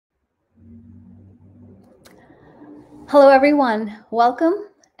Hello, everyone. Welcome,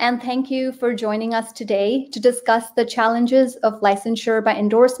 and thank you for joining us today to discuss the challenges of licensure by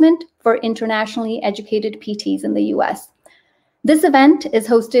endorsement for internationally educated PTs in the US. This event is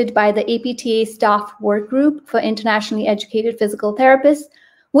hosted by the APTA Staff Work Group for Internationally Educated Physical Therapists,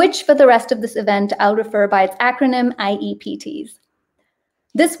 which for the rest of this event, I'll refer by its acronym IEPTs.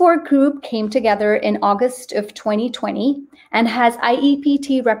 This work group came together in August of 2020 and has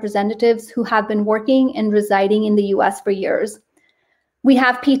IEPT representatives who have been working and residing in the US for years. We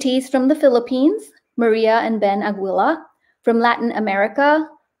have PTs from the Philippines, Maria and Ben Aguila, from Latin America,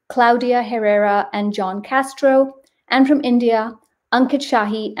 Claudia Herrera and John Castro, and from India, Ankit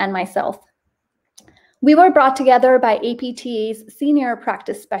Shahi and myself. We were brought together by APTA's senior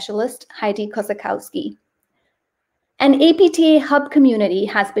practice specialist, Heidi Kosakowski. An APTA hub community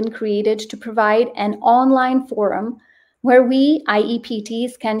has been created to provide an online forum where we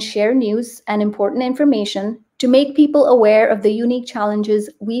IEPTs can share news and important information to make people aware of the unique challenges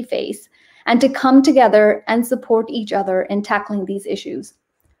we face and to come together and support each other in tackling these issues.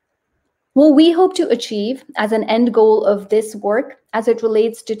 What we hope to achieve as an end goal of this work as it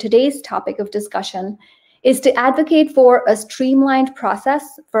relates to today's topic of discussion is to advocate for a streamlined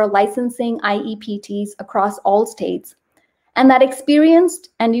process for licensing IEPTs across all states, and that experienced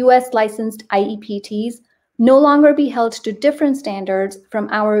and US licensed IEPTs no longer be held to different standards from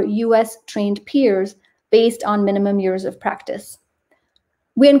our US trained peers based on minimum years of practice.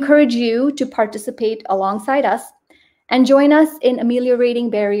 We encourage you to participate alongside us and join us in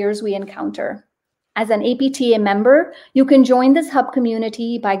ameliorating barriers we encounter. As an APTA member, you can join this hub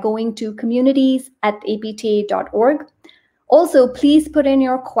community by going to communities@apta.org. Also, please put in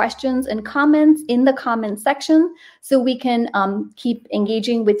your questions and comments in the comments section so we can keep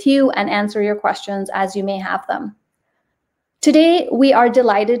engaging with you and answer your questions as you may have them. Today, we are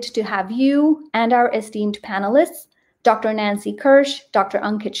delighted to have you and our esteemed panelists, Dr. Nancy Kirsch, Dr.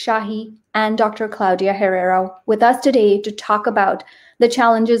 Ankit Shahi, and Dr. Claudia Herrera with us today to talk about the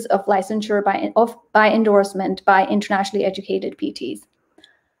challenges of licensure by endorsement by internationally educated PTs.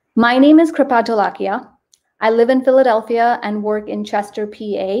 My name is Kripa Dolakia. I live in Philadelphia and work in Chester,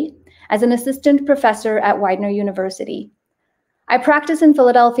 PA, as an assistant professor at Widener University. I practice in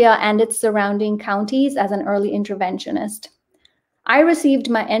Philadelphia and its surrounding counties as an early interventionist. I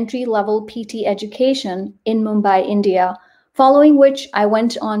received my entry-level PT education in Mumbai, India, following which I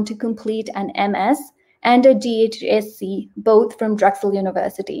went on to complete an MS and a DHSC, both from Drexel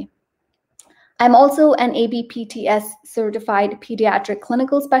University. I'm also an ABPTS certified pediatric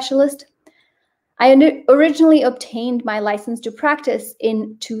clinical specialist. I originally obtained my license to practice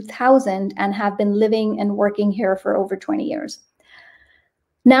in 2000 and have been living and working here for over 20 years.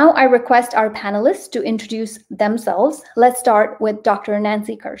 Now I request our panelists to introduce themselves. Let's start with Dr.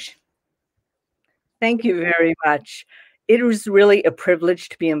 Nancy Kirsch. Thank you very much. It was really a privilege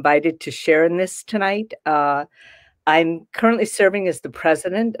to be invited to share in this tonight. I'm currently serving as the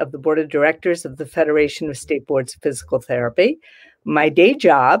president of the board of directors of the Federation of State Boards of Physical Therapy. My day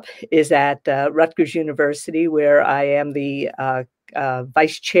job is at Rutgers University, where I am the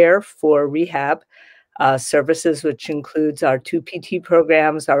vice chair for rehab services, which includes our 2 PT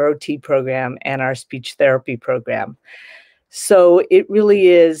programs, our OT program, and our speech therapy program. So it really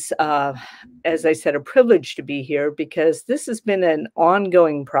is, as I said, a privilege to be here because this has been an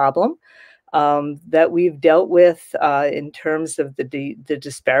ongoing problem that we've dealt with in terms of the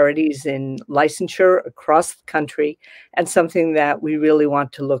disparities in licensure across the country, and something that we really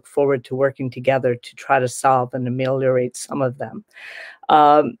want to look forward to working together to try to solve and ameliorate some of them.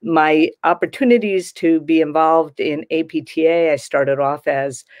 My opportunities to be involved in APTA, I started off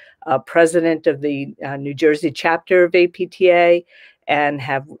as president of the New Jersey chapter of APTA and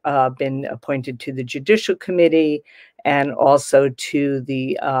have been appointed to the Judicial Committee and also to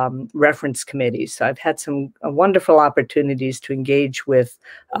the reference committee. So I've had some wonderful opportunities to engage with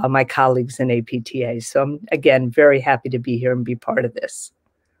my colleagues in APTA. So I'm, again, very happy to be here and be part of this.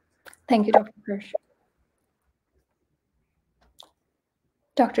 Thank you, Dr. Kirsch.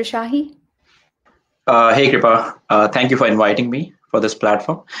 Dr. Shahi? Hey, Kripa. Thank you for inviting me for this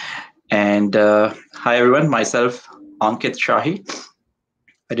platform. And hi, everyone. Myself, Ankit Shahi.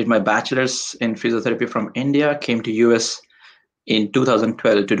 I did my bachelor's in physiotherapy from India, came to US in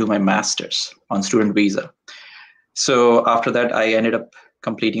 2012 to do my master's on student visa. So after that, I ended up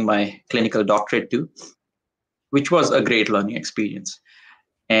completing my clinical doctorate too, which was a great learning experience.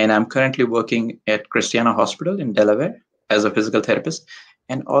 And I'm currently working at Christiana Hospital in Delaware as a physical therapist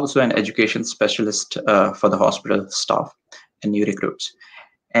and also an education specialist for the hospital staff and new recruits.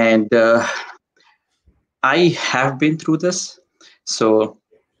 And I have been through this. So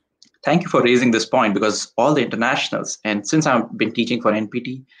thank you for raising this point, because all the internationals, and since I've been teaching for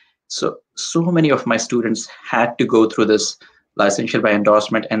NPT, so many of my students had to go through this licensure by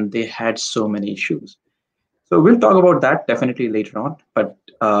endorsement, and they had so many issues. So we'll talk about that definitely later on. But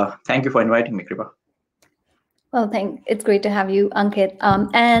thank you for inviting me, Kripa. Well, it's great to have you, Ankit,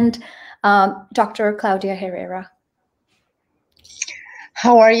 and Dr. Claudia Herrera.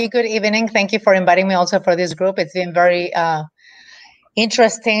 How are you? Good evening. Thank you for inviting me also for this group. It's been very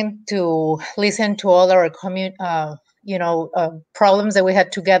interesting to listen to all our problems that we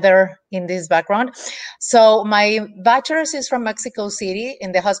had together in this background. So my bachelor's is from Mexico City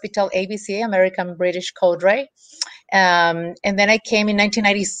in the hospital ABC, American British Codray. And then I came in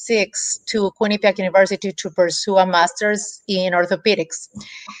 1996 to Quinnipiac University to pursue a master's in orthopedics.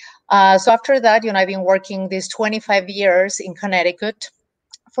 So after that, I've been working these 25 years in Connecticut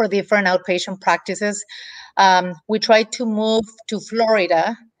for different outpatient practices. We tried to move to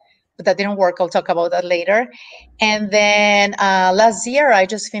Florida, but that didn't work. I'll talk about that later. And then last year, I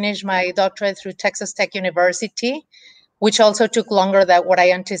just finished my doctorate through Texas Tech University, which also took longer than what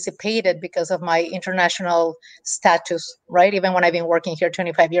I anticipated because of my international status, right? Even when I've been working here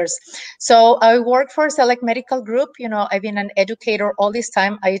 25 years. So I work for Select Medical Group. I've been an educator all this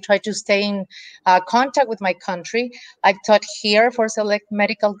time. I try to stay in contact with my country. I've taught here for Select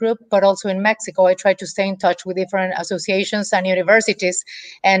Medical Group, but also in Mexico. I try to stay in touch with different associations and universities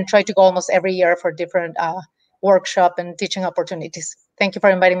and try to go almost every year for different workshop and teaching opportunities. Thank you for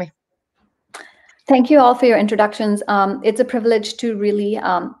inviting me. Thank you all for your introductions. It's a privilege to really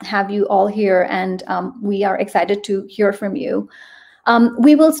have you all here, and we are excited to hear from you.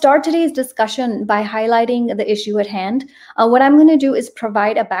 We will start today's discussion by highlighting the issue at hand. What I'm going to do is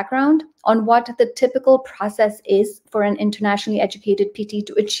provide a background on what the typical process is for an internationally educated PT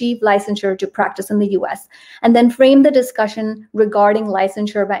to achieve licensure to practice in the US, and then frame the discussion regarding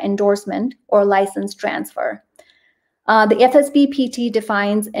licensure by endorsement or license transfer. The FSP PT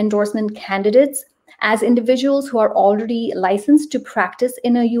defines endorsement candidates as individuals who are already licensed to practice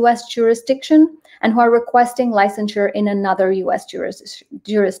in a US jurisdiction and who are requesting licensure in another US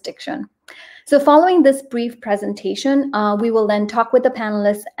jurisdiction. So following this brief presentation, we will then talk with the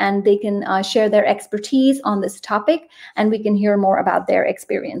panelists, and they can share their expertise on this topic, and we can hear more about their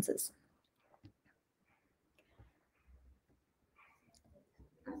experiences.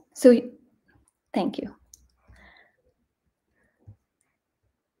 So thank you.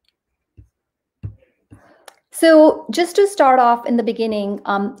 So just to start off in the beginning,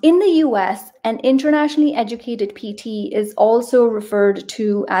 in the US, an internationally educated PT is also referred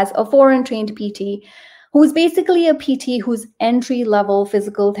to as a foreign trained PT, who is basically a PT whose entry-level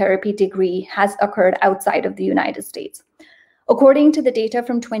physical therapy degree has occurred outside of the United States. According to the data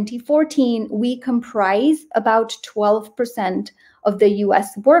from 2014, we comprise about 12% of the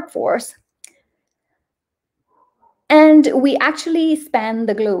US workforce. And we actually span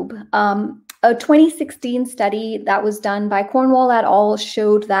the globe. A 2016 study that was done by Cornwall et al.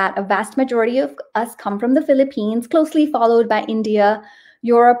 Showed that a vast majority of us come from the Philippines, closely followed by India,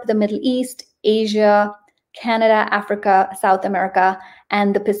 Europe, the Middle East, Asia, Canada, Africa, South America,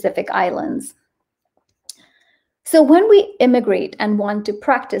 and the Pacific Islands. So when we immigrate and want to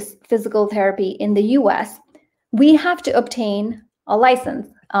practice physical therapy in the US, we have to obtain a license,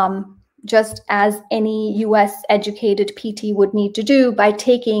 just as any US educated PT would need to do by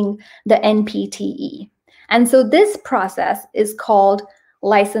taking the NPTE. And so this process is called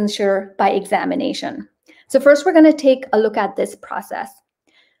licensure by examination. So first, we're going to take a look at this process.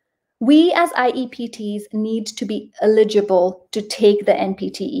 We as IEPTs need to be eligible to take the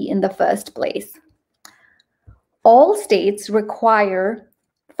NPTE in the first place. All states require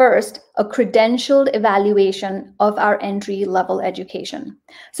first, a credentialed evaluation of our entry-level education.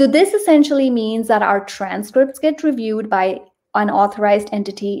 So this essentially means that our transcripts get reviewed by an authorized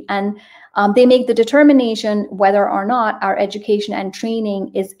entity, and they make the determination whether or not our education and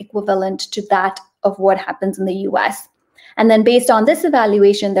training is equivalent to that of what happens in the US. And then based on this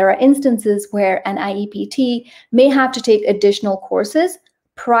evaluation, there are instances where an IEPT may have to take additional courses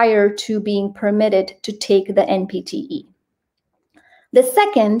prior to being permitted to take the NPTE. The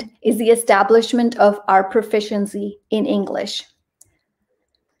second is the establishment of our proficiency in English.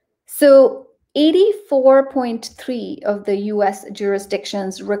 So 84.3 of the US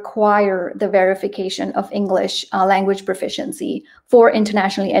jurisdictions require the verification of English language proficiency for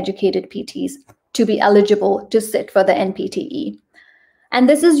internationally educated PTs to be eligible to sit for the NPTE. And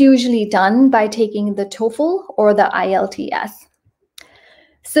this is usually done by taking the TOEFL or the IELTS.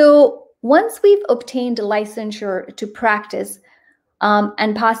 So once we've obtained licensure to practice,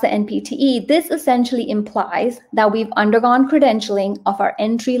 and pass the NPTE, this essentially implies that we've undergone credentialing of our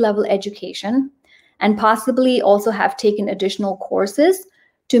entry-level education and possibly also have taken additional courses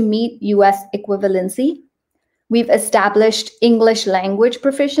to meet US equivalency. We've established English language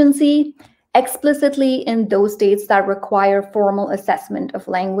proficiency explicitly in those states that require formal assessment of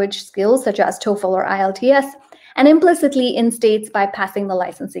language skills, such as TOEFL or IELTS, and implicitly in states by passing the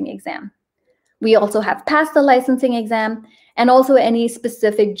licensing exam. We also have passed the licensing exam and also any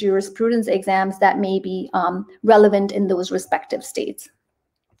specific jurisprudence exams that may be relevant in those respective states.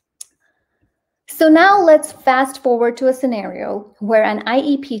 So now let's fast forward to a scenario where an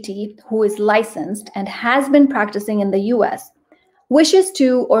IEPT who is licensed and has been practicing in the US wishes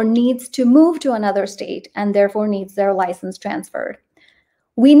to or needs to move to another state and therefore needs their license transferred.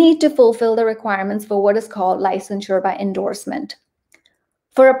 We need to fulfill the requirements for what is called licensure by endorsement.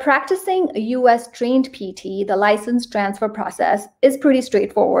 For a practicing US trained PT, the license transfer process is pretty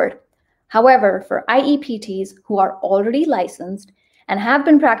straightforward. However, for IEPTs who are already licensed and have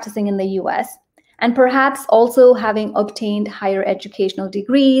been practicing in the US, and perhaps also having obtained higher educational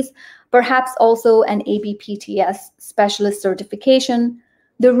degrees, perhaps also an ABPTS specialist certification,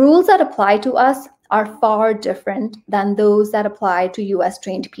 the rules that apply to us are far different than those that apply to US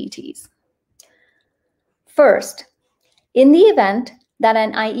trained PTs. First, in the event that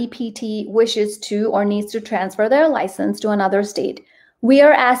an IEPT wishes to or needs to transfer their license to another state, we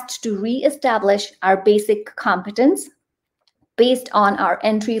are asked to reestablish our basic competence based on our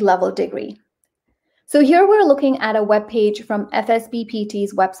entry-level degree. So here we're looking at a web page from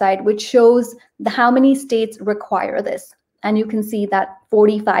FSBPT's website, which shows how many states require this. And you can see that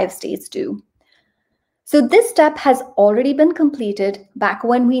 45 states do. So this step has already been completed back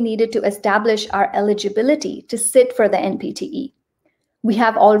when we needed to establish our eligibility to sit for the NPTE. We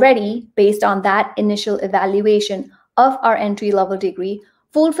have already, based on that initial evaluation of our entry-level degree,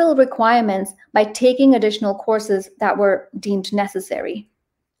 fulfilled requirements by taking additional courses that were deemed necessary.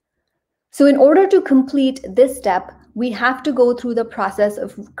 So in order to complete this step, we have to go through the process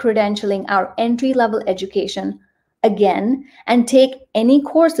of credentialing our entry-level education again and take any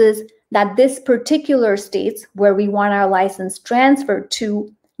courses that this particular states where we want our license transferred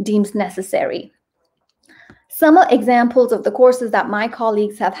to deems necessary. Some examples of the courses that my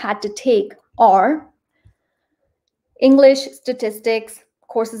colleagues have had to take are English, statistics,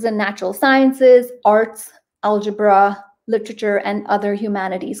 courses in natural sciences, arts, algebra, literature, and other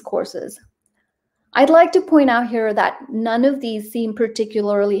humanities courses. I'd like to point out here that none of these seem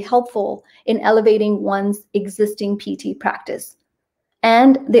particularly helpful in elevating one's existing PT practice.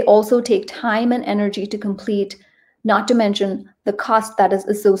 And they also take time and energy to complete, not to mention the cost that is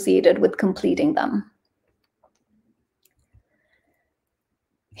associated with completing them.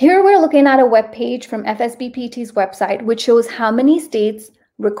 Here we're looking at a web page from FSBPT's website, which shows how many states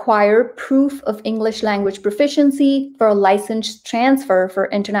require proof of English language proficiency for a license transfer for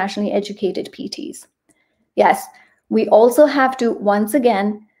internationally educated PTs. Yes, we also have to once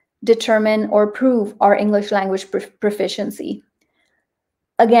again determine or prove our English language proficiency.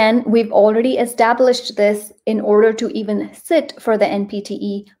 Again, we've already established this in order to even sit for the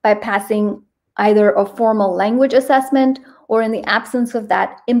NPTE by passing either a formal language assessment or, in the absence of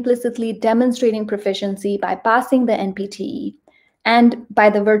that, implicitly demonstrating proficiency by passing the NPTE, and by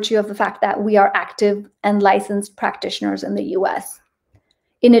the virtue of the fact that we are active and licensed practitioners in the US.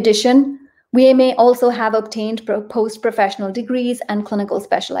 In addition, we may also have obtained post-professional degrees and clinical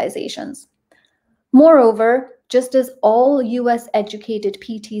specializations. Moreover, just as all US educated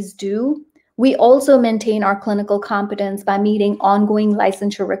PTs do, we also maintain our clinical competence by meeting ongoing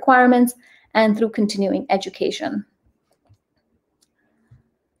licensure requirements and through continuing education.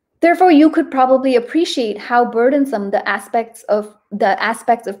 Therefore, you could probably appreciate how burdensome the aspects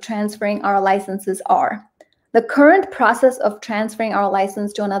of transferring our licenses are. The current process of transferring our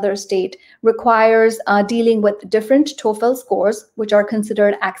license to another state requires dealing with different TOEFL scores, which are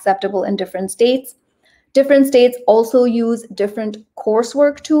considered acceptable in different states. Different states also use different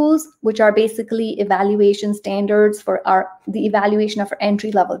coursework tools, which are basically evaluation standards for the evaluation of our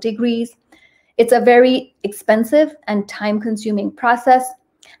entry-level degrees. It's a very expensive and time-consuming process,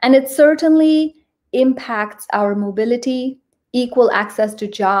 and it certainly impacts our mobility, equal access to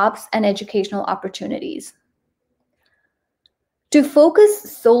jobs, and educational opportunities. To focus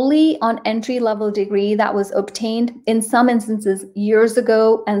solely on entry-level degree that was obtained in some instances years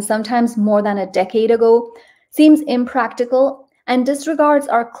ago and sometimes more than a decade ago seems impractical and disregards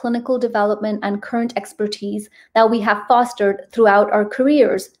our clinical development and current expertise that we have fostered throughout our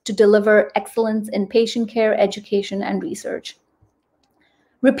careers to deliver excellence in patient care, education, and research.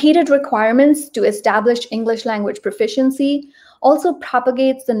 Repeated requirements to establish English language proficiency also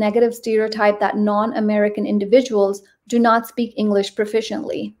propagates the negative stereotype that non-American individuals do not speak English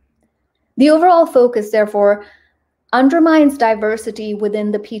proficiently. The overall focus, therefore, undermines diversity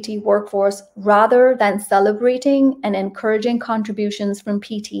within the PT workforce rather than celebrating and encouraging contributions from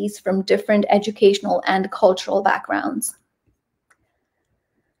PTs from different educational and cultural backgrounds.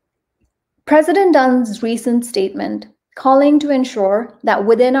 President Dunn's recent statement, calling to ensure that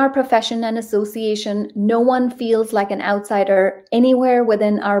within our profession and association, no one feels like an outsider anywhere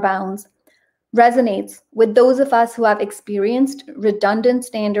within our bounds, resonates with those of us who have experienced redundant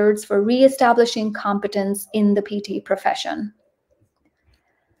standards for reestablishing competence in the PT profession.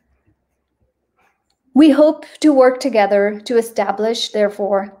 We hope to work together to establish,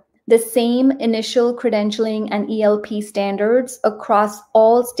 therefore, the same initial credentialing and ELP standards across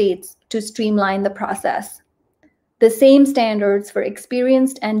all states to streamline the process. The same standards for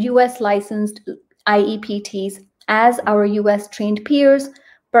experienced and US licensed IEPTs as our US trained peers,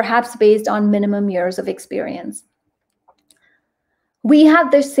 perhaps based on minimum years of experience. We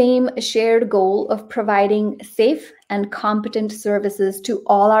have the same shared goal of providing safe and competent services to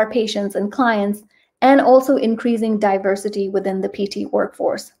all our patients and clients, and also increasing diversity within the PT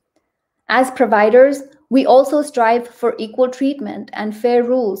workforce. As providers, we also strive for equal treatment and fair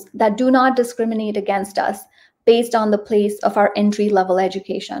rules that do not discriminate against us based on the place of our entry-level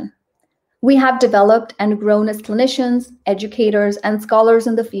education. We have developed and grown as clinicians, educators, and scholars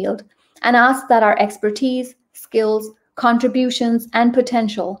in the field, and ask that our expertise, skills, contributions, and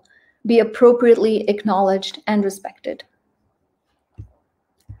potential be appropriately acknowledged and respected.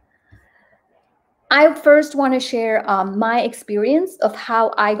 I first want to share my experience of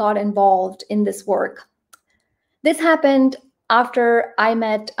how I got involved in this work. This happened after I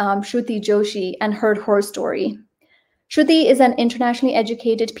met Shruti Joshi and heard her story. Shruti is an internationally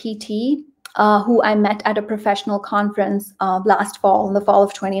educated PT who I met at a professional conference last fall, in the fall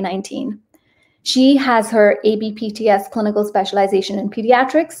of 2019. She has her ABPTS clinical specialization in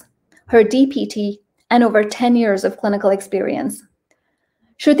pediatrics, her DPT, and over 10 years of clinical experience.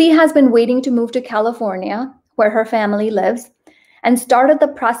 Shruti has been waiting to move to California, where her family lives, and started the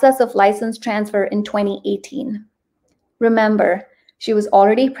process of license transfer in 2018. Remember, she was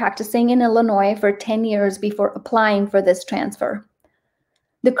already practicing in Illinois for 10 years before applying for this transfer.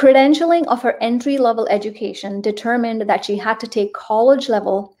 The credentialing of her entry-level education determined that she had to take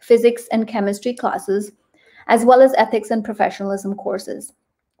college-level physics and chemistry classes, as well as ethics and professionalism courses.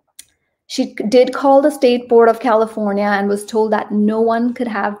 She did call the State Board of California and was told that no one could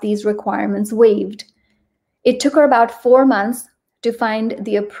have these requirements waived. It took her about 4 months to find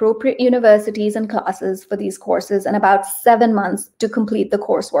the appropriate universities and classes for these courses and about 7 months to complete the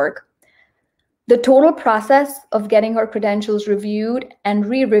coursework. The total process of getting her credentials reviewed and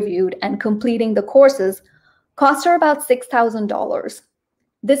re-reviewed and completing the courses cost her about $6,000.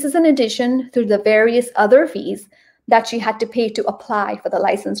 This is in addition to the various other fees that she had to pay to apply for the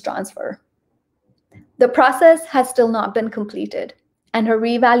license transfer. The process has still not been completed, and her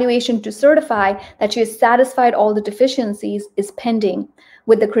reevaluation to certify that she has satisfied all the deficiencies is pending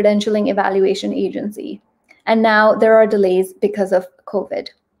with the credentialing evaluation agency. And now there are delays because of COVID.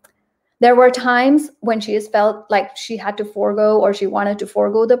 There were times when she has felt like she had to forego or she wanted to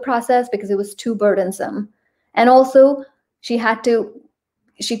forego the process because it was too burdensome. And also she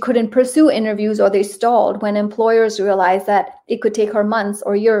couldn't pursue interviews or they stalled when employers realized that it could take her months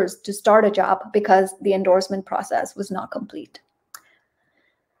or years to start a job because the endorsement process was not complete.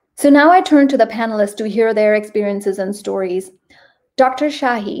 So now I turn to the panelists to hear their experiences and stories. Dr.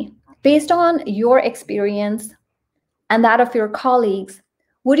 Shahi, based on your experience and that of your colleagues,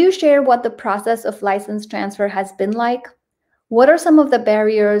 would you share what the process of license transfer has been like? What are some of the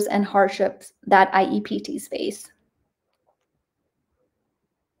barriers and hardships that IEPTs face?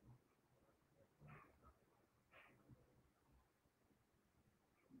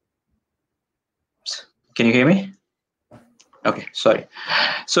 Can you hear me? Okay, sorry.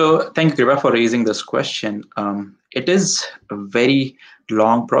 So thank you, Kripa, for raising this question. It is a very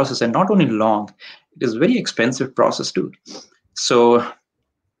long process, and not only long, it is a very expensive process too. So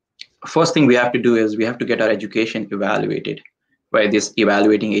first thing we have to do is we have to get our education evaluated by these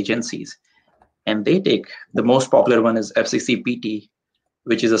evaluating agencies. And they take, the most popular one is FCCPT,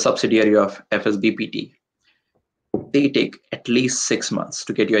 which is a subsidiary of FSBPT. They take at least 6 months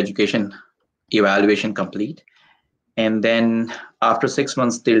to get your education evaluation complete. And then after 6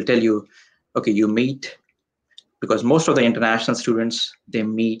 months, they'll tell you, okay, you meet, because most of the international students, they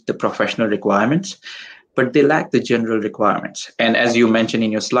meet the professional requirements, but they lack the general requirements. And as you mentioned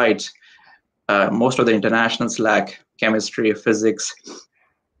in your slides, most of the internationals lack chemistry, physics,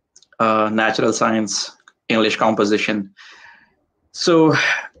 natural science, English composition. So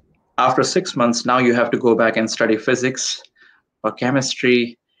after 6 months, now you have to go back and study physics or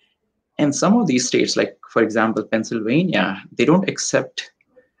chemistry. And some of these states, like for example, Pennsylvania, they don't accept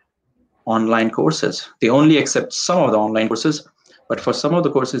online courses. They only accept some of the online courses, but for some of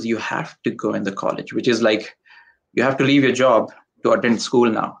the courses, you have to go in the college, which is like you have to leave your job to attend school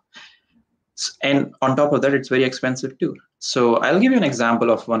now. And on top of that, it's very expensive too. So I'll give you an example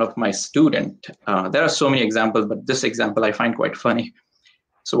of one of my student. There are so many examples, but this example I find quite funny.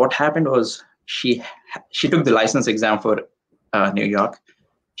 So what happened was she took the license exam for New York.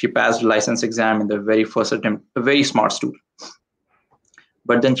 She passed the license exam in the very first attempt, a very smart student.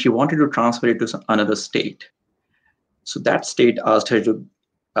 But then she wanted to transfer it to another state. So that state asked her to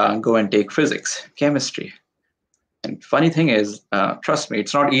go and take physics, chemistry. And funny thing is, trust me,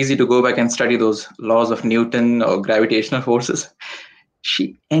 it's not easy to go back and study those laws of Newton or gravitational forces.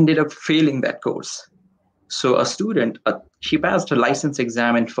 She ended up failing that course. So a student, she passed her license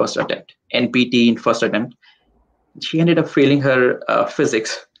exam in first attempt, NPT in first attempt. She ended up failing her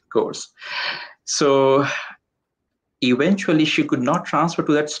physics course. So eventually she could not transfer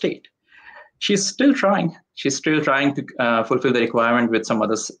to that state. She's still trying. She's still trying to fulfill the requirement with some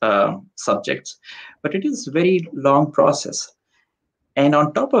other subjects, but it is a very long process. And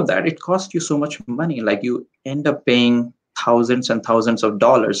on top of that, it costs you so much money. Like you end up paying thousands and thousands of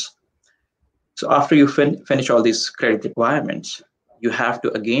dollars. So after you finish all these credit requirements, you have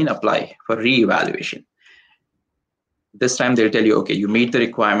to again apply for re-evaluation. This time they'll tell you, okay, you meet the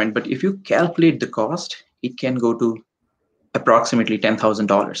requirement, but if you calculate the cost, it can go to approximately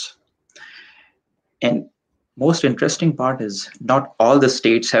 $10,000. And most interesting part is not all the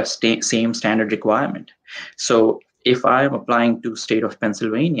states have same standard requirement. So if I am applying to state of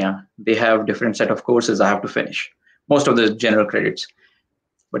Pennsylvania, they have different set of courses I have to finish, most of the general credits.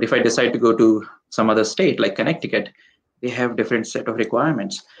 But if I decide to go to some other state like Connecticut, they have different set of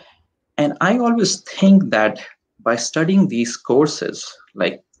requirements. And I always think that by studying these courses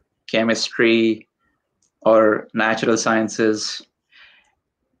like chemistry or natural sciences,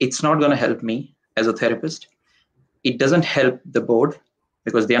 it's not going to help me as a therapist. It doesn't help the board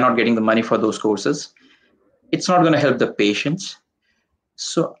because they are not getting the money for those courses. It's not going to help the patients.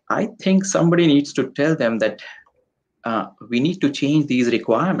 So I think somebody needs to tell them that we need to change these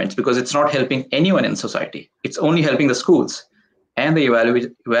requirements because it's not helping anyone in society. It's only helping the schools and the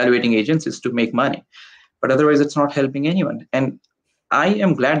evaluating agencies to make money. But otherwise, it's not helping anyone. And I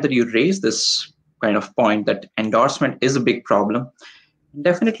am glad that you raised this kind of point that endorsement is a big problem.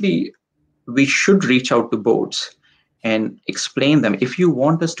 Definitely, we should reach out to boards and explain them. If you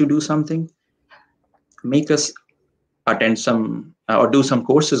want us to do something, make us attend some or do some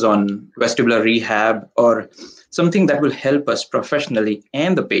courses on vestibular rehab or something that will help us professionally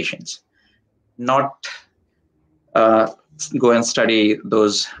and the patients, not go and study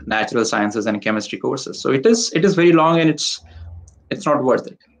those natural sciences and chemistry courses. So it is very long and it's not worth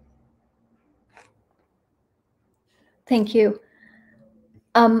it. Thank you.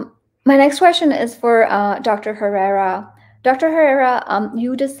 My next question is for Dr. Herrera. Dr. Herrera,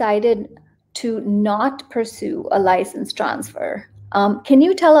 you decided to not pursue a license transfer. Can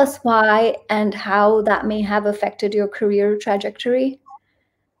you tell us why and how that may have affected your career trajectory?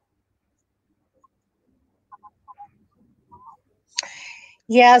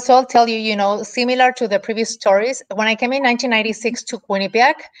 Yeah, so I'll tell you, similar to the previous stories, when I came in 1996 to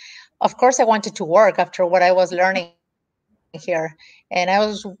Quinnipiac, of course, I wanted to work after what I was learning here. And I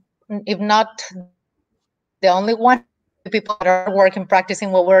was, if not the only one, people that are working,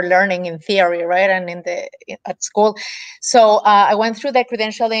 practicing what we're learning in theory, right, and at school. So I went through the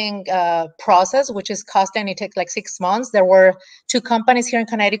credentialing process, which is costly, and it takes like 6 months. There were 2 companies here in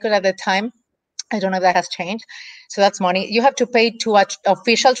Connecticut at the time. I don't know if that has changed. So that's money. You have to pay to an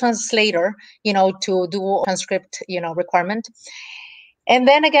official translator, to do transcript, requirement. And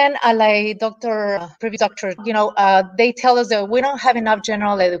then again, like previous doctor, they tell us that we don't have enough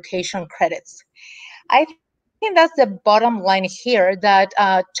general education credits. I think that's the bottom line here, that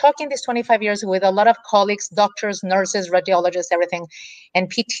talking these 25 years with a lot of colleagues, doctors, nurses, radiologists, everything, and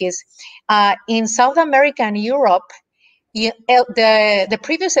PTs, in South America and Europe, the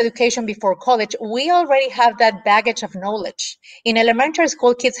previous education before college, we already have that baggage of knowledge. In elementary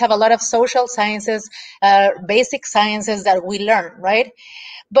school, kids have a lot of social sciences, basic sciences that we learn, right?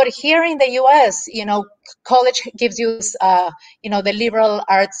 But here in the US, college gives you, the liberal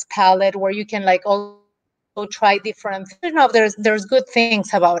arts palette where you can also try different things. There's good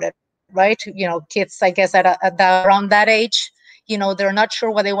things about it, right? Kids, I guess, around that age, they're not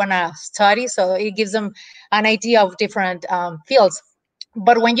sure what they want to study. So it gives them an idea of different fields.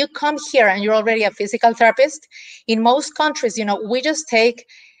 But when you come here and you're already a physical therapist, in most countries, we just take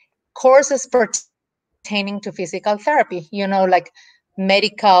courses pertaining to physical therapy, like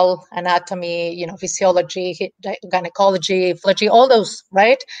medical anatomy, physiology, gynecology, physiology, all those,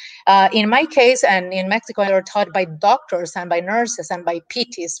 right? In my case, and in Mexico, they are taught by doctors and by nurses and by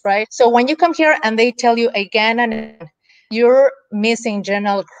PTs, right? So when you come here and they tell you again and again, you're missing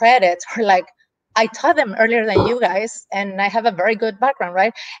general credits, or like, I taught them earlier than you guys, and I have a very good background,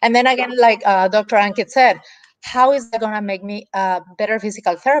 right? And then again, like Dr. Ankit said, how is that going to make me a better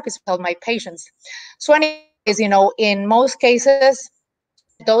physical therapist for my patients? So anyways, in most cases,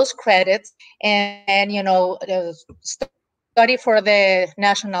 those credits and study for the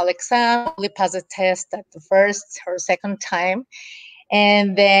national exam, only pass the test at the first or second time.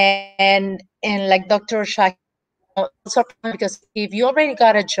 And then, and like Dr. Shah, also because if you already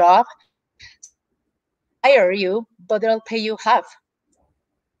got a job, hire you, but they'll pay you half.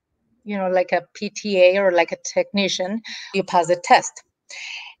 Like a PTA or like a technician, you pass the test.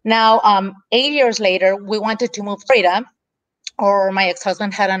 Now, 8 years later, we wanted to move to Florida, or my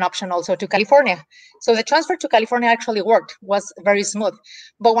ex-husband had an option also to California. So the transfer to California actually worked, was very smooth.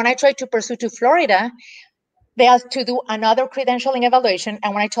 But when I tried to pursue to Florida, they had to do another credentialing evaluation.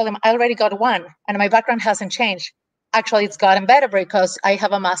 And when I told them I already got one and my background hasn't changed, actually it's gotten better because I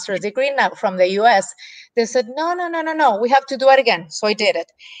have a master's degree now from the US. They said, no, we have to do it again. So I did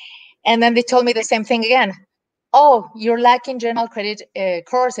it. And then they told me the same thing again. Oh, you're lacking general credit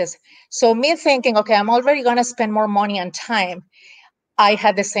courses. So me thinking, okay, I'm already going to spend more money and time. I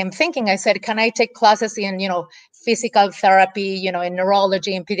had the same thinking. I said, can I take classes in, physical therapy, in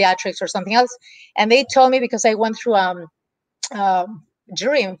neurology, in pediatrics or something else? And they told me, because I went through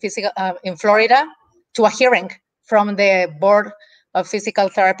jury in Florida to a hearing from the board of physical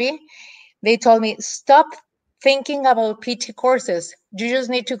therapy. They told me, stop thinking about PT courses. You just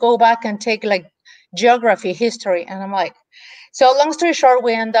need to go back and take like geography, history. And I'm like, so long story short,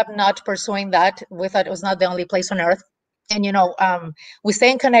 we end up not pursuing that. We thought it was not the only place on earth. And, we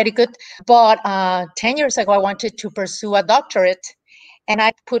stay in Connecticut, but 10 years ago, I wanted to pursue a doctorate. And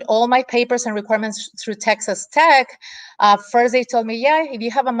I put all my papers and requirements through Texas Tech. First, they told me, yeah, if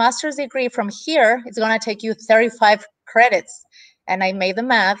you have a master's degree from here, it's going to take you 35 credits. And I made the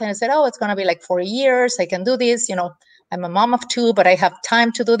math and I said, oh, it's going to be like 4 years. I can do this. I'm a mom of 2, but I have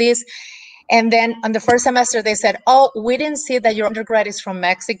time to do this. And then on the first semester, they said, oh, we didn't see that your undergrad is from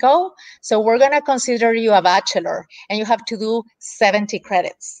Mexico, so we're going to consider you a bachelor, and you have to do 70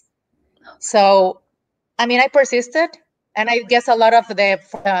 credits. So, I persisted, and I guess a lot of the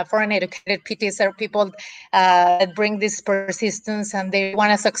foreign educated PTs are people that bring this persistence and they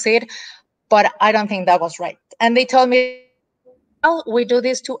want to succeed, but I don't think that was right. And they told me, well, we do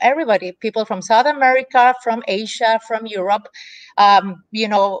this to everybody, people from South America, from Asia, from Europe.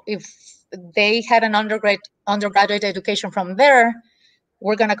 If they had an undergraduate education from there,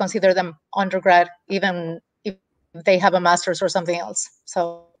 we're going to consider them undergrad, even if they have a master's or something else.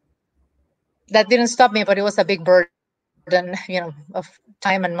 So that didn't stop me, but it was a big burden, of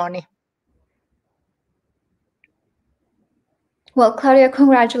time and money. Well, Claudia,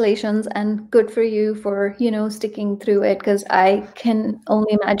 congratulations, and good for you for, sticking through it, because I can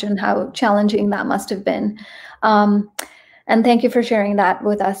only imagine how challenging that must have been. And thank you for sharing that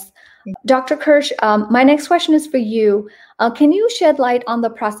with us. Dr. Kirsch, my next question is for you. Can you shed light on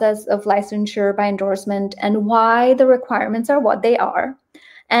the process of licensure by endorsement and why the requirements are what they are?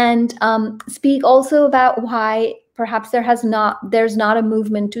 And speak also about why perhaps there's not a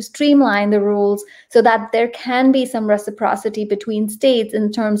movement to streamline the rules so that there can be some reciprocity between states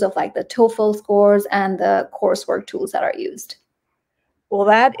in terms of like the TOEFL scores and the coursework tools that are used. Well,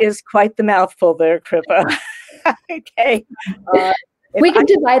 that is quite the mouthful there, Kripa. Okay. We can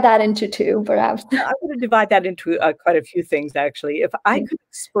divide that into 2, perhaps. I'm going to divide that into quite a few things, actually. If I could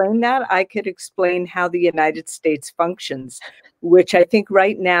explain that, I could explain how the United States functions, which I think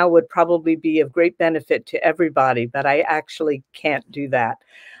right now would probably be of great benefit to everybody, but I actually can't do that.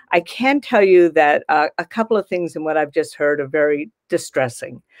 I can tell you that a couple of things in what I've just heard are very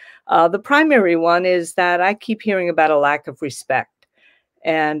distressing. The primary one is that I keep hearing about a lack of respect.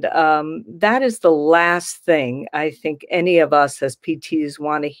 And that is the last thing I think any of us as PTs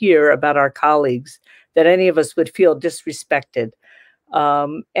want to hear about our colleagues, that any of us would feel disrespected.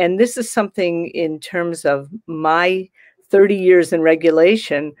 And this is something in terms of my 30 years in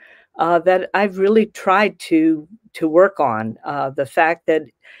regulation that I've really tried to work on. The fact that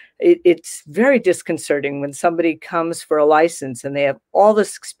it's very disconcerting when somebody comes for a license and they have all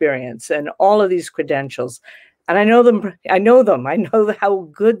this experience and all of these credentials, And I know them. I know how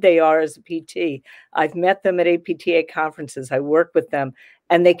good they are as a PT. I've met them at APTA conferences. I work with them,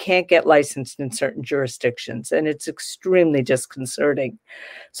 and they can't get licensed in certain jurisdictions. And it's extremely disconcerting.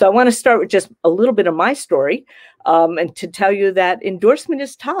 So I want to start with just a little bit of my story, and to tell you that endorsement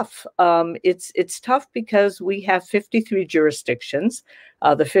is tough. It's tough because we have 53 jurisdictions,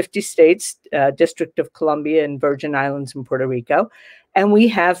 the 50 states, District of Columbia and Virgin Islands and Puerto Rico, and we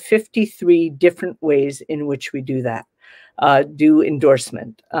have 53 different ways in which we do that. Do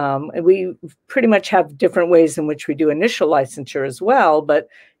endorsement. And we pretty much have different ways in which we do initial licensure as well, but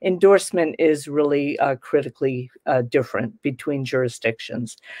endorsement is really critically different between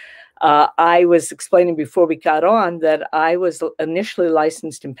jurisdictions. I was explaining before we got on that I was initially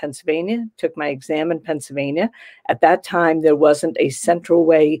licensed in Pennsylvania, took my exam in Pennsylvania. At that time, there wasn't a central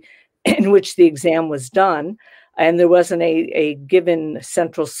way in which the exam was done, and there wasn't a given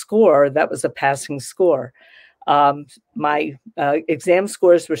central score that was a passing score. My exam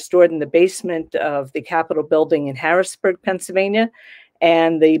scores were stored in the basement of the Capitol building in Harrisburg, Pennsylvania,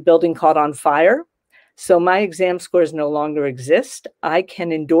 and the building caught on fire. So my exam scores no longer exist. I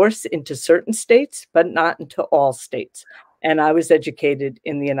can endorse into certain states, but not into all states. And I was educated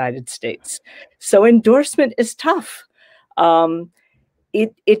in the United States. So endorsement is tough.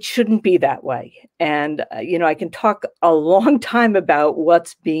 It shouldn't be that way. And, I can talk a long time about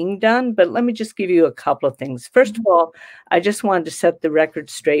what's being done, but let me just give you a couple of things. First of all, I just wanted to set the record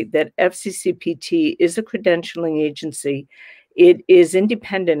straight that FCCPT is a credentialing agency. It is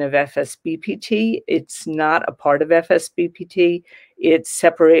independent of FSBPT. It's not a part of FSBPT. It's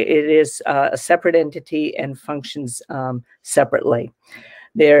separate. It is a separate entity and functions separately.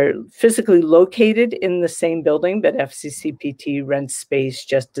 They're physically located in the same building, but FCCPT rents space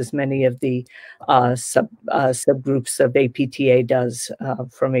just as many of the subgroups of APTA does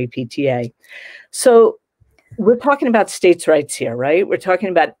from APTA. So we're talking about states' rights here, right? We're talking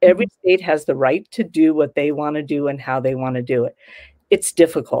about every state has the right to do what they want to do and how they want to do it. It's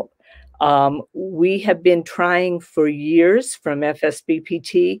difficult. We have been trying for years from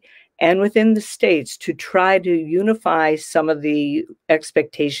FSBPT and within the states to try to unify some of the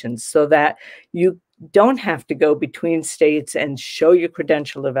expectations so that you don't have to go between states and show your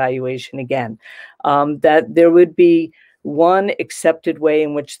credential evaluation again, that there would be one accepted way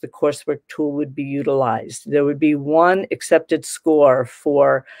in which the coursework tool would be utilized. There would be one accepted score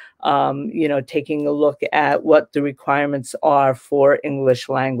for, taking a look at what the requirements are for English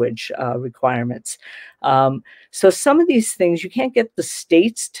language requirements. So some of these things, you can't get the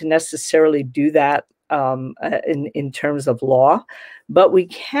states to necessarily do that in terms of law, but we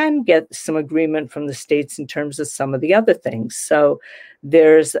can get some agreement from the states in terms of some of the other things. So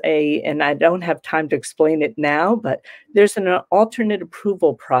there's and I don't have time to explain it now, but there's an alternate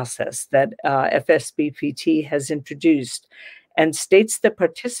approval process that FSBPT has introduced. And states that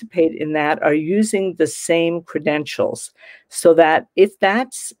participate in that are using the same credentials so that if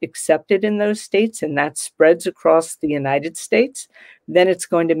that's accepted in those states and that spreads across the United States, then it's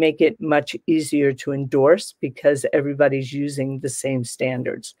going to make it much easier to endorse because everybody's using the same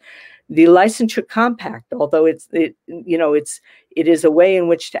standards. The licensure compact, although it is a way in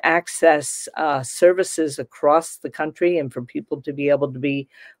which to access services across the country and for people to be able to be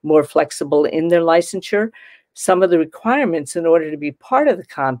more flexible in their licensure, some of the requirements in order to be part of the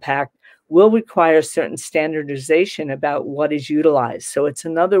compact will require certain standardization about what is utilized. So it's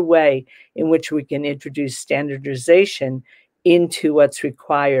another way in which we can introduce standardization into what's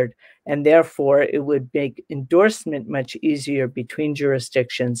required. And therefore, it would make endorsement much easier between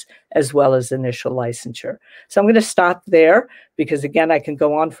jurisdictions as well as initial licensure. So I'm going to stop there because, again, I can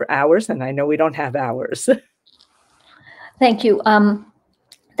go on for hours, and I know we don't have hours. Thank you.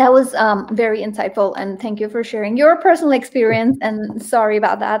 That was very insightful, and thank you for sharing your personal experience. And sorry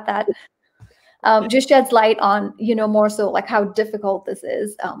about that. That just sheds light on, more so like how difficult this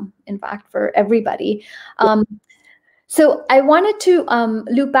is, in fact, for everybody. So I wanted to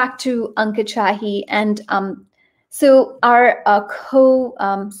loop back to Ankit Shahi, and so our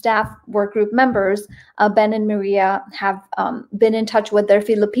co-staff work group members, Ben and Maria, have been in touch with their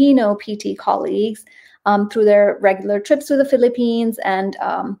Filipino PT colleagues through their regular trips to the Philippines and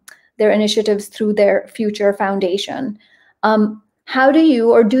their initiatives through their Future Foundation. How do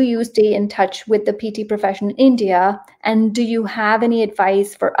you stay in touch with the PT profession in India? And do you have any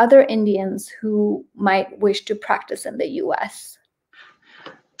advice for other Indians who might wish to practice in the US?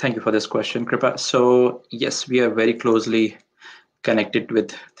 Thank you for this question, Kripa. So yes, we are very closely connected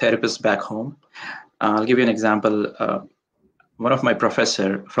with therapists back home. I'll give you an example. One of my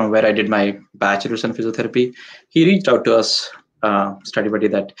professor from where I did my bachelor's in physiotherapy, he reached out to us, study buddy,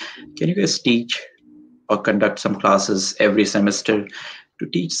 that can you guys teach or conduct some classes every semester to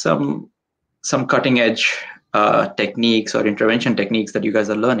teach some cutting edge techniques or intervention techniques that you guys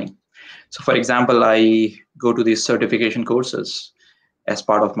are learning. So for example, I go to these certification courses as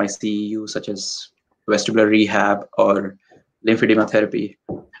part of my CEU, such as vestibular rehab or lymphedema therapy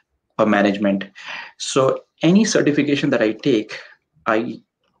or management. So any certification that I take, I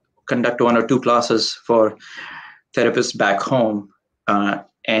conduct 1 or 2 classes for therapists back home.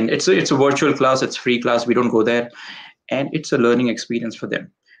 And it's a virtual class, it's free class, we don't go there. And it's a learning experience for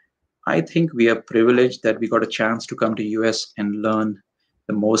them. I think we are privileged that we got a chance to come to US and learn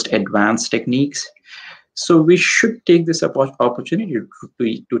the most advanced techniques. So we should take this opportunity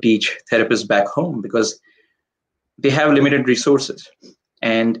to teach therapists back home, because they have limited resources.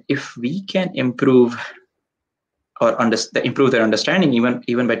 And if we can improve or improve their understanding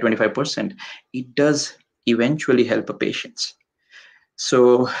even by 25%, it does eventually help a patients.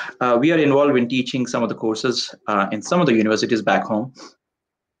 So we are involved in teaching some of the courses in some of the universities back home.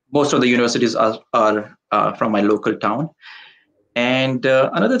 Most of the universities are from my local town. And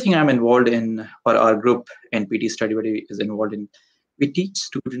another thing I'm involved in, or our group, NPT Study Buddy, is involved in, we teach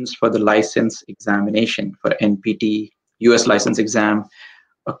students for the license examination for NPT, US license exam,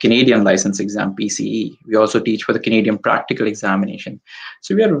 or Canadian license exam, PCE. We also teach for the Canadian practical examination.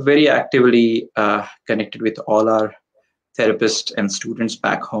 So we are very actively connected with all our therapists and students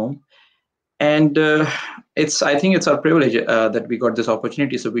back home. And I think it's our privilege that we got this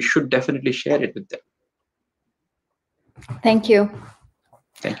opportunity. So we should definitely share it with them. Thank you.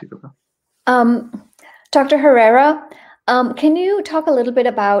 Thank you, Kripa. Dr. Herrera, can you talk a little bit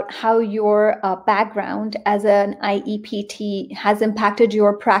about how your background as an IEPT has impacted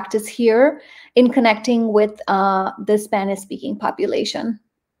your practice here in connecting with the Spanish-speaking population?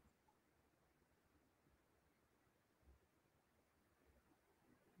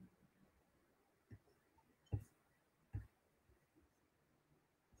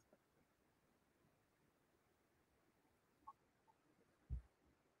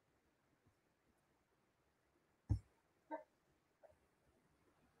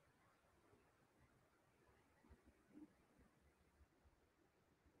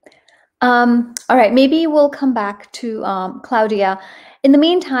 All right, maybe we'll come back to Claudia. In the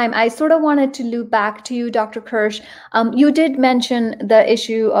meantime, I sort of wanted to loop back to you, Dr. Kirsch. You did mention the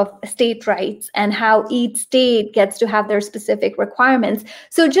issue of state rights and how each state gets to have their specific requirements.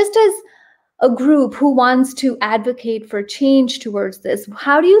 So just as a group who wants to advocate for change towards this,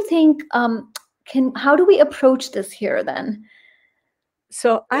 how do you think, how do we approach this here then?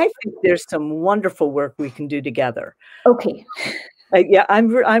 So I think there's some wonderful work we can do together. Okay. Yeah, I'm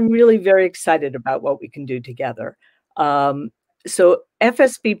really very excited about what we can do together. So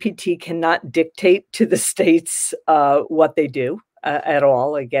FSBPT cannot dictate to the states what they do at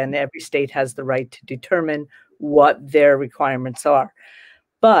all. Again, every state has the right to determine what their requirements are.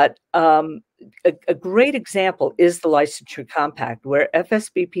 But a great example is the Licensure Compact, where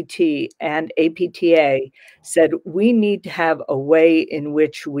FSBPT and APTA said we need to have a way in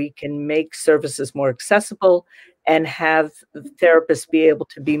which we can make services more accessible and have therapists be able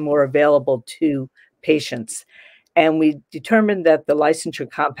to be more available to patients. And we determined that the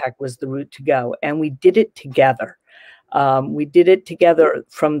Licensure Compact was the route to go, and we did it together. We did it together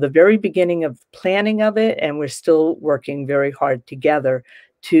from the very beginning of planning of it, and we're still working very hard together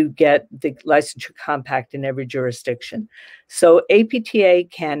to get the Licensure Compact in every jurisdiction. So APTA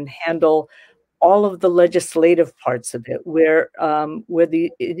can handle all of the legislative parts of it, where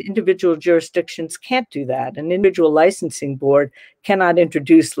the individual jurisdictions can't do that. An individual licensing board cannot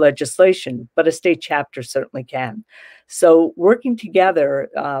introduce legislation, but a state chapter certainly can. So working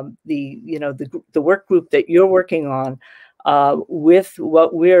together, the work group that you're working on with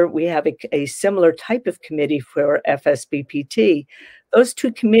what we have a similar type of committee for FSBPT. Those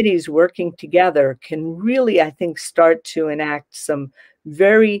two committees working together can really, I think, start to enact some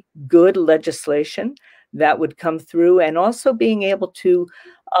very good legislation that would come through, and also being able to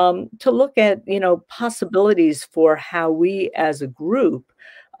look at possibilities for how we as a group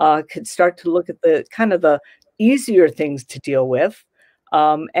could start to look at the kind of the easier things to deal with,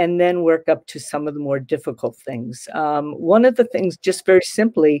 and then work up to some of the more difficult things. One of the things, just very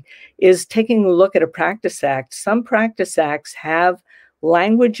simply, is taking a look at a practice act. Some practice acts have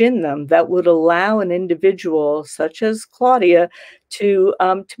language in them that would allow an individual such as Claudia to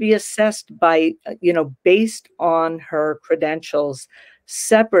be assessed by, based on her credentials,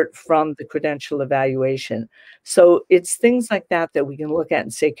 separate from the credential evaluation. So it's things like that that we can look at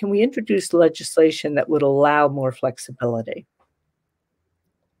and say, can we introduce legislation that would allow more flexibility?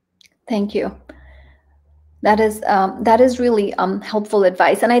 Thank you. That is really helpful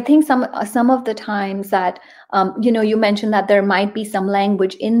advice, and I think some of the times that you mentioned that there might be some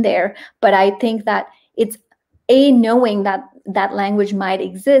language in there, but I think that it's knowing that that language might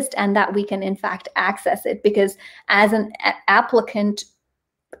exist and that we can in fact access it, because as an applicant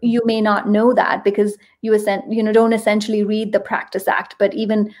you may not know that because you don't essentially read the Practice Act, but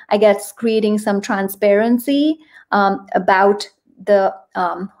even I guess creating some transparency about the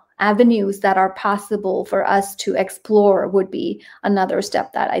avenues that are possible for us to explore would be another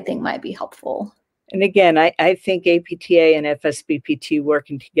step that I think might be helpful. And again, I think APTA and FSBPT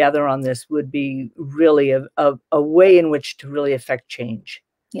working together on this would be really a way in which to really affect change.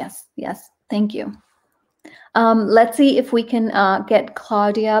 Yes, thank you. Let's see if we can get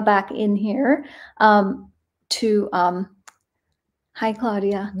Claudia back in here hi,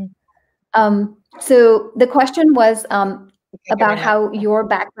 Claudia. So the question was about how your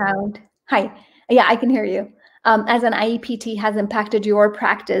background, hi, yeah, I can hear you, as an IEPT has impacted your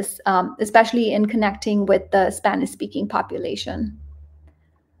practice, especially in connecting with the Spanish-speaking population.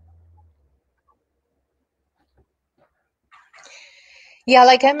 Yeah,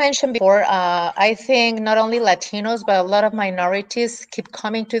 like I mentioned before, I think not only Latinos, but a lot of minorities keep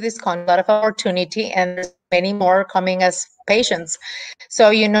coming to this country, a lot of opportunity, and there's many more coming as patients. So,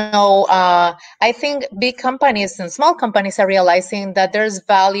 I think big companies and small companies are realizing that there's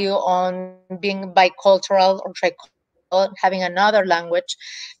value on being bicultural or tricultural, having another language,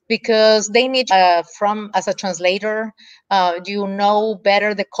 because they need as a translator, you know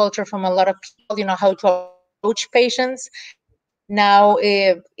better the culture from a lot of people, you know how to approach patients. Now,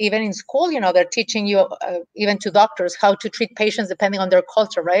 even in school, they're teaching you, even to doctors, how to treat patients depending on their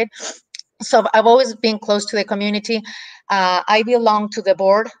culture, right? So I've always been close to the community. I belong to the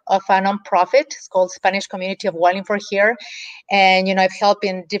board of a nonprofit. It's called Spanish Community of Wallingford here. And, I've helped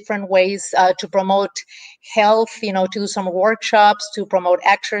in different ways to promote health, to do some workshops, to promote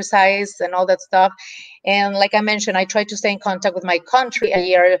exercise and all that stuff. And like I mentioned, I try to stay in contact with my country a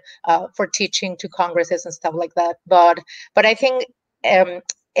year for teaching to congresses and stuff like that. But I think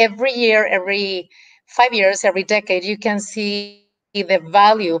every year, every 5 years, every decade, you can see the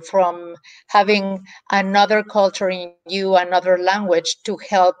value from having another culture in you, another language to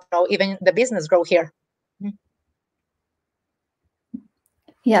help even the business grow here.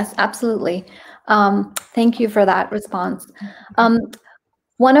 Yes, absolutely. Thank you for that response.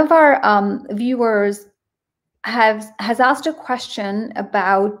 One of our viewers has asked a question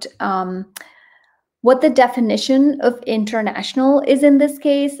about what the definition of international is in this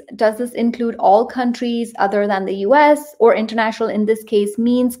case. Does this include all countries other than the US, or international in this case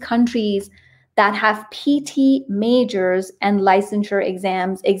means countries that have PT majors and licensure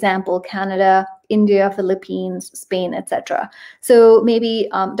exams, example, Canada, India, Philippines, Spain, etc. So maybe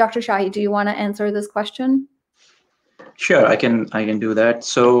Dr. Shahi, do you want to answer this question? Sure, I can do that.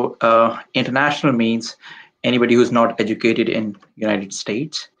 So international means anybody who's not educated in United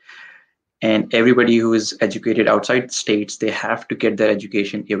States, and everybody who is educated outside states, they have to get their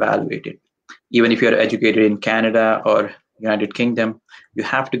education evaluated. Even if you're educated in Canada or United Kingdom, you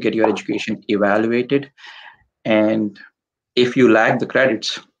have to get your education evaluated. And if you lack the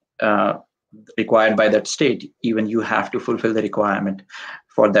credits required by that state, even you have to fulfill the requirement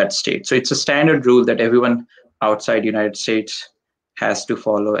for that state. So it's a standard rule that everyone outside United States has to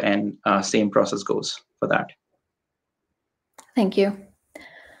follow, and same process goes for that. Thank you.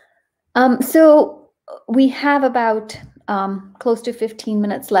 So we have about close to 15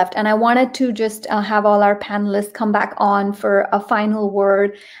 minutes left, and I wanted to just have all our panelists come back on for a final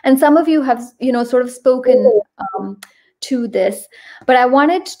word. And some of you have, sort of spoken to this, but I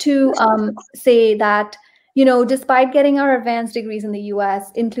wanted to say that, despite getting our advanced degrees in the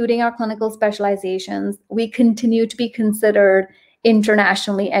US, including our clinical specializations, we continue to be considered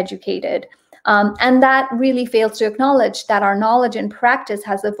internationally educated. And that really fails to acknowledge that our knowledge and practice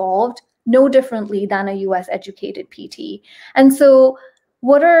has evolved no differently than a US educated PT. And so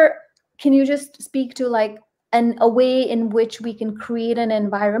can you just speak to a way in which we can create an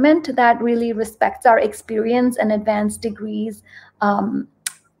environment that really respects our experience and advanced degrees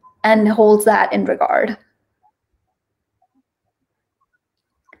and holds that in regard?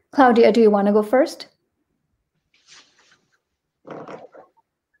 Claudia, do you want to go first?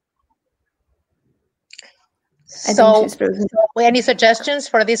 So, any suggestions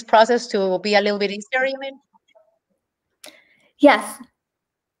for this process to be a little bit easier, you mean? Yes.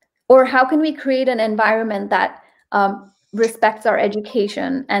 Or how can we create an environment that respects our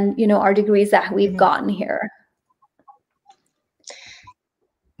education and, our degrees that we've gotten here?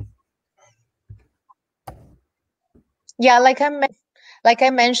 Yeah, like I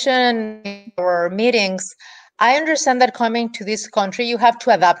mentioned our meetings, I understand that coming to this country, you have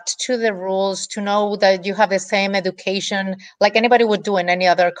to adapt to the rules, to know that you have the same education like anybody would do in any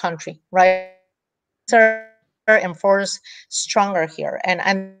other country, right? Are enforced stronger here,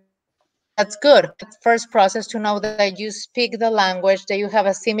 and that's good. First process to know that you speak the language, that you have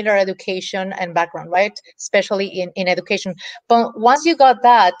a similar education and background, right? Especially in education. But once you got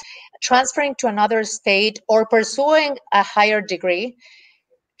that, transferring to another state or pursuing a higher degree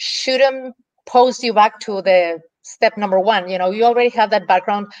shouldn't pose you back to the step number one. You know, you already have that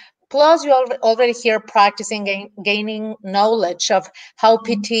background. Plus, you're already here practicing, gaining knowledge of how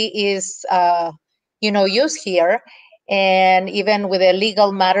PT is, used here, and even with the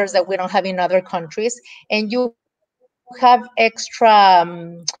legal matters that we don't have in other countries. And you have extra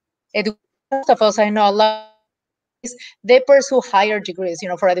education. Most of us, I know a lot of they pursue higher degrees,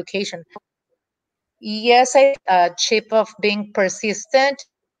 for education. Yes, chip of being persistent.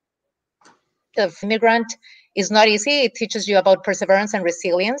 The immigrant is not easy. It teaches you about perseverance and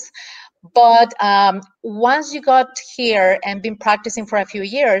resilience. But once you got here and been practicing for a few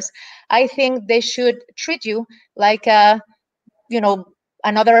years, I think they should treat you like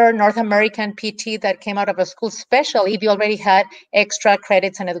another North American PT that came out of a school, especially if you already had extra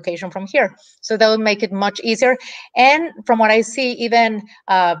credits and education from here. So that would make it much easier. And from what I see, even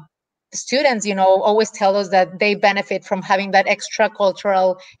students, always tell us that they benefit from having that extra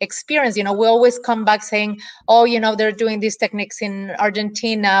cultural experience. We always come back saying, oh, they're doing these techniques in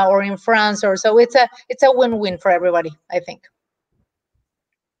Argentina or in France, or so it's a win-win for everybody, I think.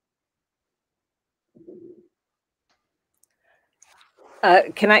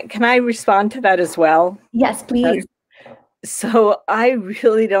 Can I respond to that as well? Yes, please. So I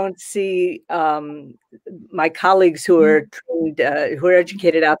really don't see my colleagues who are trained, who are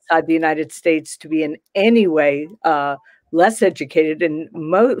educated outside the United States to be in any way less educated, and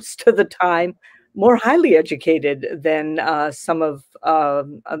most of the time more highly educated than some of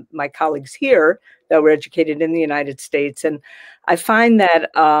my colleagues here that were educated in the United States. And I find that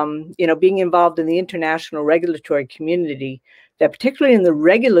being involved in the international regulatory community, that particularly in the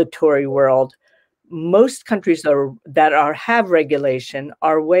regulatory world, most countries that have regulation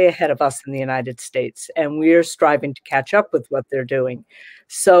are way ahead of us in the United States, and we're striving to catch up with what they're doing.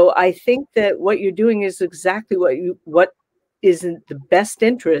 So I think that what you're doing is exactly what is in the best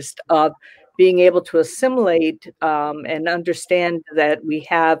interest of being able to assimilate and understand that we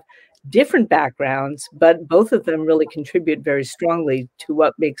have different backgrounds, but both of them really contribute very strongly to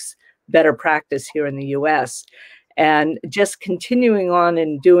what makes better practice here in the U.S. And just continuing on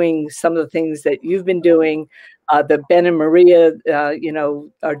and doing some of the things that you've been doing, that Ben and Maria,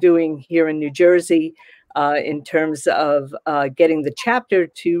 are doing here in New Jersey, in terms of getting the chapter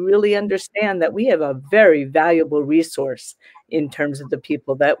to really understand that we have a very valuable resource in terms of the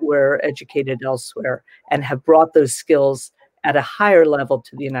people that were educated elsewhere and have brought those skills at a higher level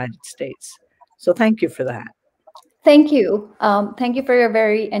to the United States. So thank you for that. Thank you. Thank you for your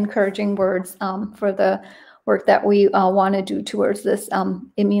very encouraging words for the work that we want to do towards this.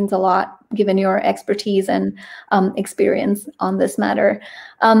 It means a lot given your expertise and experience on this matter.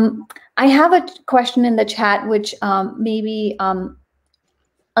 I have a question in the chat, which maybe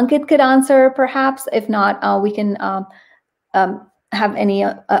Ankit could answer, perhaps. If not, we can have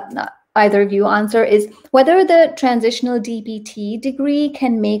either of you answer, is whether the transitional DPT degree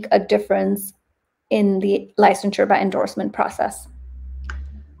can make a difference in the licensure by endorsement process.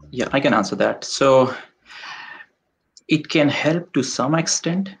 Yeah, I can answer that. So it can help to some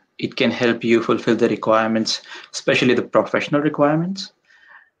extent. It can help you fulfill the requirements, especially the professional requirements.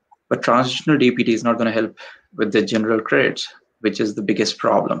 But transitional DPT is not going to help with the general credits, which is the biggest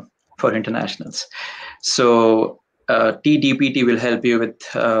problem for internationals. So TDPT will help you with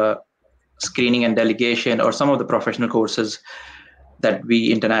screening and delegation, or some of the professional courses that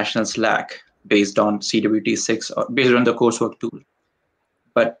we internationals lack based on CWT6 or based on the coursework tool.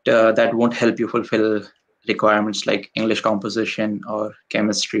 But that won't help you fulfill requirements like English composition or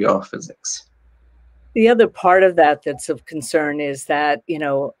chemistry or physics. The other part of that that's of concern is that,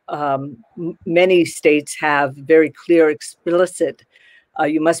 many states have very clear, explicit,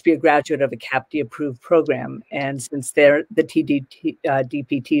 you must be a graduate of a CAPD approved program. And since the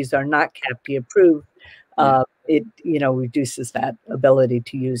DPTs are not CAPD approved, it reduces that ability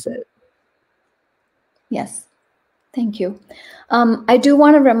to use it. Yes. Thank you. I do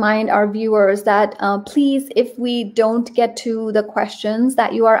want to remind our viewers that please, if we don't get to the questions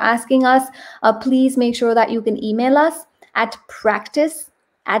that you are asking us, please make sure that you can email us at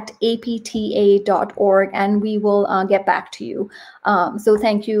practice@apta.org, and we will get back to you. So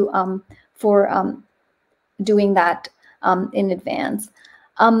thank you for doing that in advance.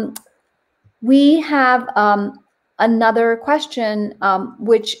 We have another question,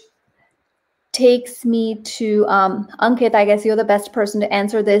 which takes me to Ankit. I guess you're the best person to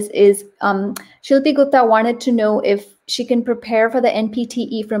answer this. Is Shilpi Gupta wanted to know if she can prepare for the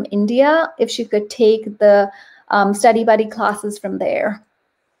NPTE from India, if she could take the study buddy classes from there.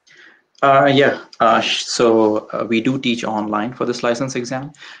 Yeah, so we do teach online for this license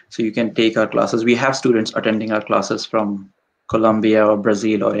exam. So you can take our classes. We have students attending our classes from Colombia or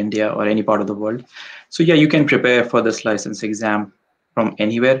Brazil or India or any part of the world. So yeah, you can prepare for this license exam from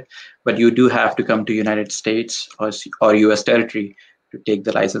anywhere, but you do have to come to United States or US territory to take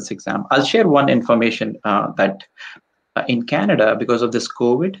the license exam. I'll share one information that in Canada, because of this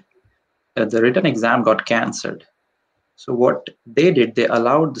COVID, the written exam got cancelled. So what they did, they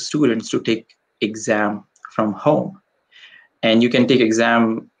allowed the students to take exam from home, and you can take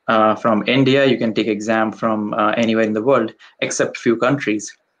exam from India, you can take exam from anywhere in the world except few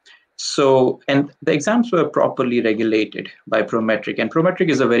countries. So, and the exams were properly regulated by Prometric, and Prometric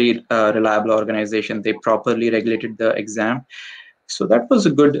is a very reliable organization. They properly regulated the exam. So that was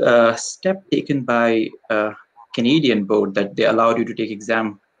a good step taken by Canadian board, that they allowed you to take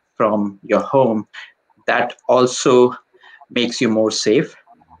exam from your home. That also makes you more safe.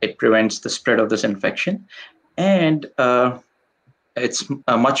 It prevents the spread of this infection, and it's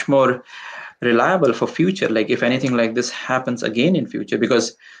much more reliable for future. Like if anything like this happens again in future,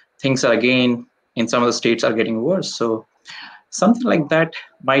 because things are again in some of the states are getting worse. So something like that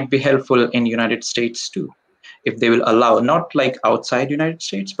might be helpful in United States too, if they will allow, not like outside United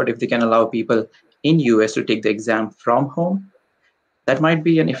States, but if they can allow people in US to take the exam from home, that might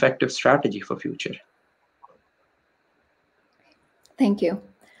be an effective strategy for future. Thank you.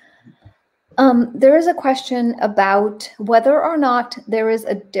 There is a question about whether or not there is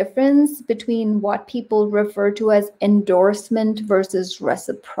a difference between what people refer to as endorsement versus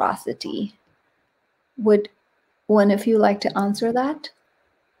reciprocity. Would one of you like to answer that?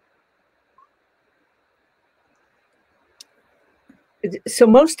 So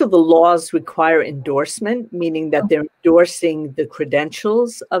most of the laws require endorsement, meaning that they're endorsing the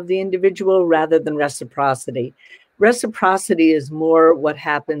credentials of the individual rather than reciprocity. Reciprocity is more what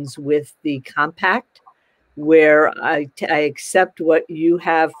happens with the compact, where I accept what you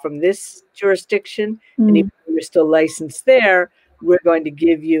have from this jurisdiction, and even though you're still licensed there, we're going to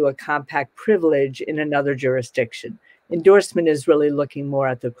give you a compact privilege in another jurisdiction. Endorsement is really looking more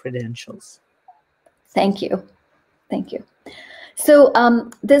at the credentials. Thank you. Thank you. So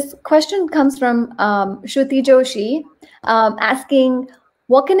this question comes from Shruti Joshi, asking,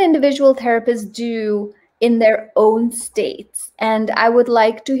 what can individual therapists do in their own states? And I would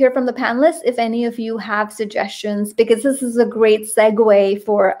like to hear from the panelists if any of you have suggestions, because this is a great segue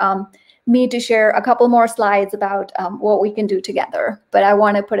for me to share a couple more slides about what we can do together. But I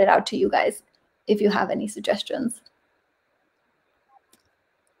want to put it out to you guys if you have any suggestions.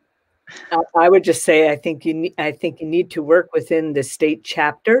 I would just say I think you need to work within the state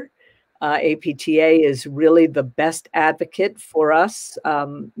chapter. APTA is really the best advocate for us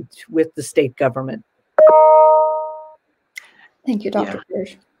with the state government. Thank you, Dr.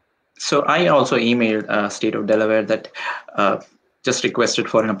 Kirsch. So I also emailed State of Delaware that just requested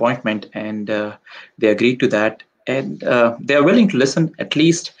for an appointment, and they agreed to that. And they are willing to listen. At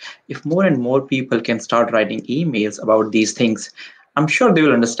least if more and more people can start writing emails about these things, I'm sure they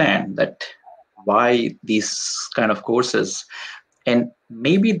will understand that why these kind of courses. And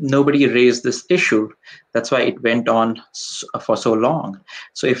maybe nobody raised this issue. That's why it went on for so long.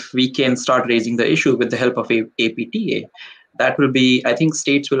 So if we can start raising the issue with the help of APTA, that will be, I think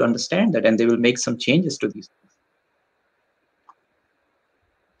states will understand that and they will make some changes to these.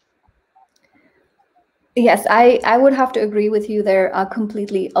 Yes, I would have to agree with you there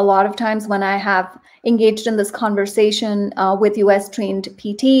completely. A lot of times when I have engaged in this conversation with US trained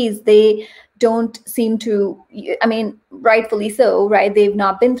PTs, they don't seem to, I mean, rightfully so, right? They've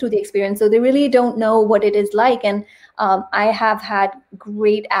not been through the experience, so they really don't know what it is like. And I have had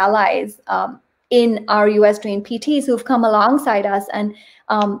great allies in our US trained PTs who've come alongside us. And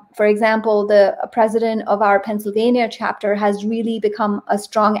for example, the president of our Pennsylvania chapter has really become a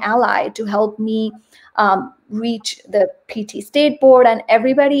strong ally to help me reach the PT state board, and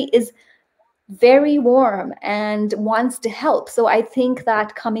everybody is very warm and wants to help. So I think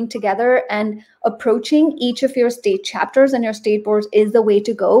that coming together and approaching each of your state chapters and your state boards is the way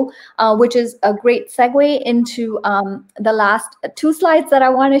to go, which is a great segue into the last two slides that I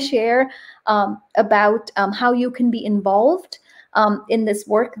want to share about how you can be involved in this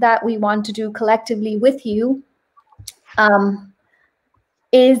work that we want to do collectively with you.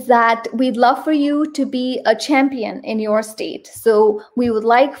 is that we'd love for you to be a champion in your state. So we would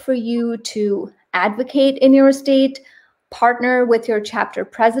like for you to advocate in your state, partner with your chapter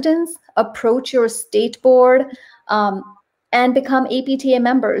presidents, approach your state board, and become APTA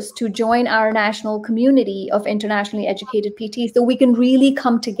members to join our national community of internationally educated PTs, so we can really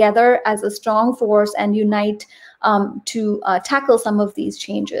come together as a strong force and unite to tackle some of these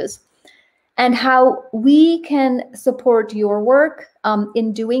changes. And how we can support your work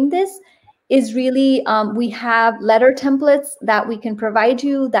in doing this is really, we have letter templates that we can provide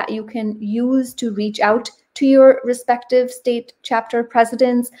you that you can use to reach out to your respective state chapter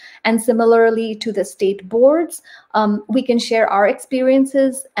presidents, and similarly to the state boards. We can share our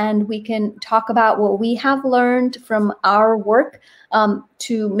experiences, and we can talk about what we have learned from our work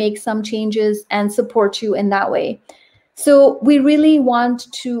to make some changes and support you in that way. So we really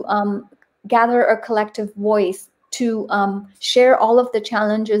want to gather a collective voice to share all of the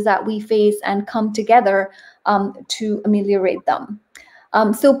challenges that we face and come together to ameliorate them.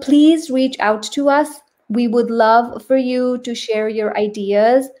 So please reach out to us. We would love for you to share your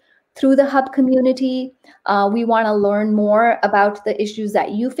ideas through the Hub community. We want to learn more about the issues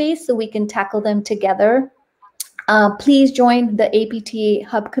that you face so we can tackle them together. Please join the APTA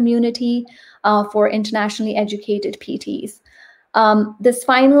Hub community for internationally educated PTs. This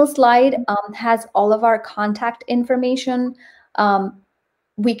final slide has all of our contact information.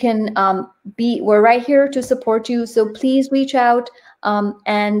 We're right here to support you, so please reach out.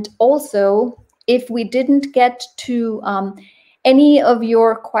 And also, if we didn't get to any of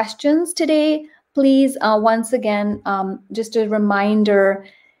your questions today, please, once again, just a reminder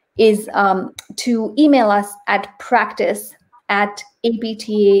is to email us at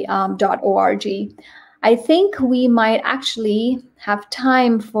practice@apta.org. I think we might actually have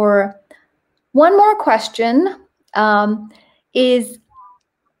time for one more question. This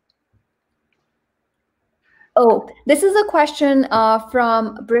is a question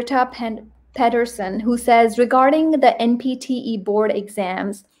from Britta Pedersen, who says, regarding the NPTE board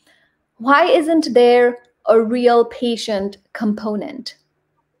exams, why isn't there a real patient component?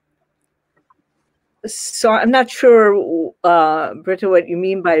 So I'm not sure, Britta, what you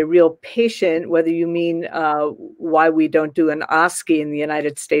mean by real patient, whether you mean why we don't do an OSCE in the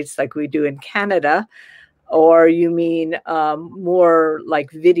United States like we do in Canada, or you mean more like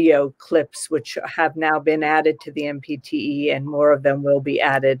video clips, which have now been added to the NPTE, and more of them will be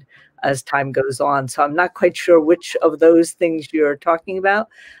added as time goes on. So I'm not quite sure which of those things you're talking about.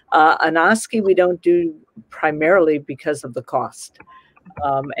 An OSCE we don't do primarily because of the cost.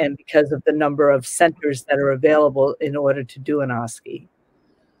 And because of the number of centers that are available in order to do an OSCE.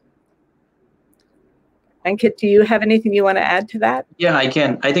 Ankit, do you have anything you want to add to that? Yeah, I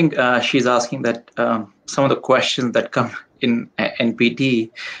can. I think she's asking that some of the questions that come in NPT,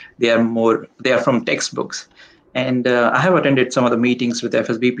 they are from textbooks. And I have attended some of the meetings with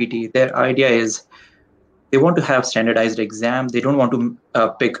FSBPT. Their idea is they want to have standardized exam. They don't want to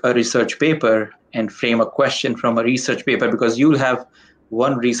pick a research paper and frame a question from a research paper, because you'll have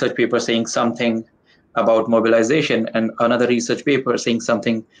one research paper saying something about mobilization and another research paper saying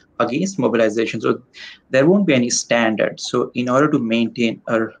something against mobilization. So there won't be any standard. So in order to maintain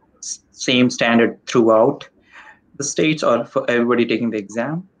a same standard throughout the states or for everybody taking the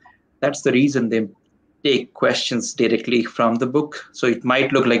exam, that's the reason they take questions directly from the book. So it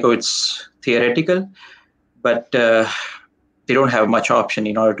might look like, oh, it's theoretical, but they don't have much option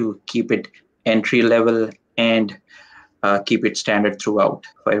in order to keep it entry level and keep it standard throughout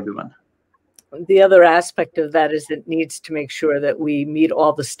for everyone. The other aspect of that is it needs to make sure that we meet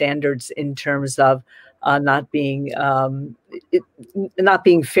all the standards in terms of not being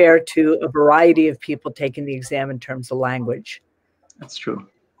fair to a variety of people taking the exam in terms of language. That's true.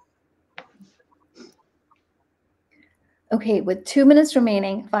 Okay, with 2 minutes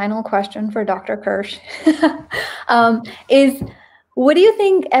remaining, final question for Dr. Kirsch is, what do you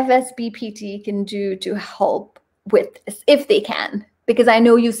think FSBPT can do to help with this, if they can? Because I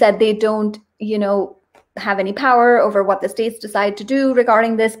know you said they don't, have any power over what the states decide to do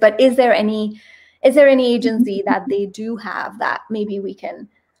regarding this, but is there any agency that they do have that maybe we can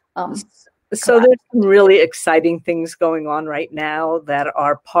So there's some really exciting things going on right now that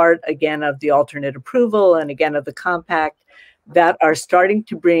are part, again, of the alternate approval and again of the compact, that are starting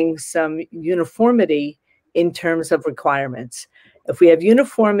to bring some uniformity in terms of requirements. If we have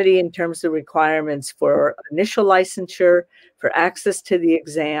uniformity in terms of requirements for initial licensure, for access to the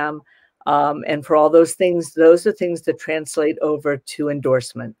exam, and for all those things are things that translate over to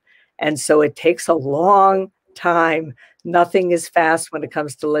endorsement. And so it takes a long time. Nothing is fast when it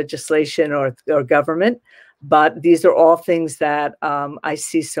comes to legislation or government. But these are all things that I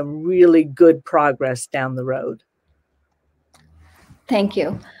see some really good progress down the road. Thank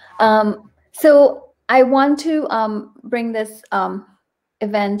you. So I want to bring this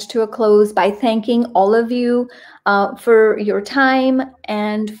event to a close by thanking all of you for your time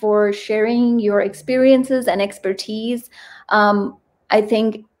and for sharing your experiences and expertise. I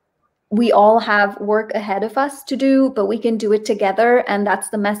think we all have work ahead of us to do, but we can do it together. And that's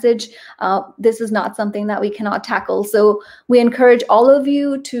the message. This is not something that we cannot tackle. So we encourage all of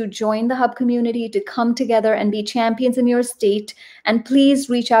you to join the Hub community, to come together and be champions in your state. And please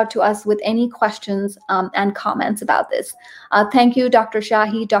reach out to us with any questions and comments about this. Thank you, Dr.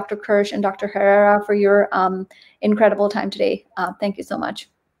 Shahi, Dr. Kirsch, and Dr. Herrera for your incredible time today. Thank you so much.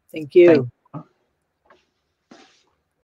 Thank you.